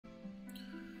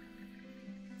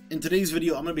In today's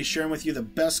video, I'm going to be sharing with you the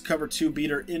best cover 2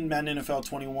 beater in Madden NFL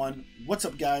 21. What's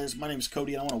up, guys? My name is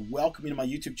Cody, and I want to welcome you to my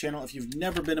YouTube channel. If you've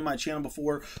never been to my channel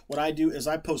before, what I do is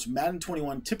I post Madden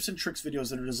 21 tips and tricks videos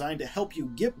that are designed to help you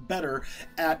get better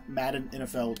at Madden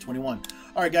NFL 21.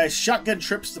 All right, guys, shotgun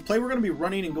trips. The play we're going to be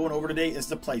running and going over today is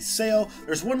the play sail.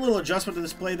 There's one little adjustment to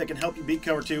this play that can help you beat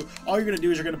cover 2. All you're going to do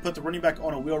is you're going to put the running back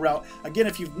on a wheel route. Again,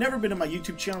 if you've never been to my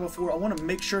YouTube channel before, I want to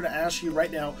make sure to ask you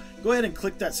right now, go ahead and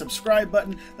click that subscribe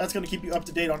button. That's going to keep you up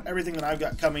to date on everything that I've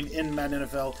got coming in Madden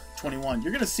NFL 21.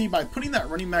 You're going to see by putting that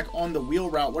running back on the wheel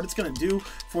route what it's going to do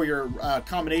for your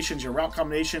combinations, your route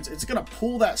combinations. It's going to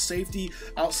pull that safety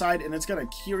outside, and it's going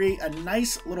to create a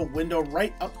nice little window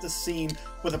right up the seam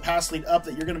with a pass lead up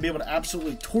that you're going to be able to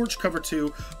absolutely torch cover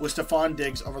 2 with Stephon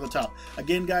Diggs over the top.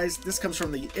 Again, guys, this comes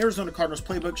from the Arizona Cardinals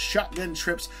Playbook, Shotgun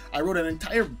Trips. I wrote an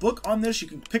entire book on this. You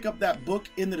can pick up that book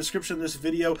in the description of this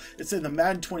video. It's in the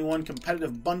Madden 21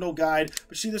 Competitive Bundle Guide.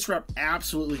 But see, this route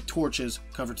absolutely torches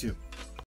cover 2.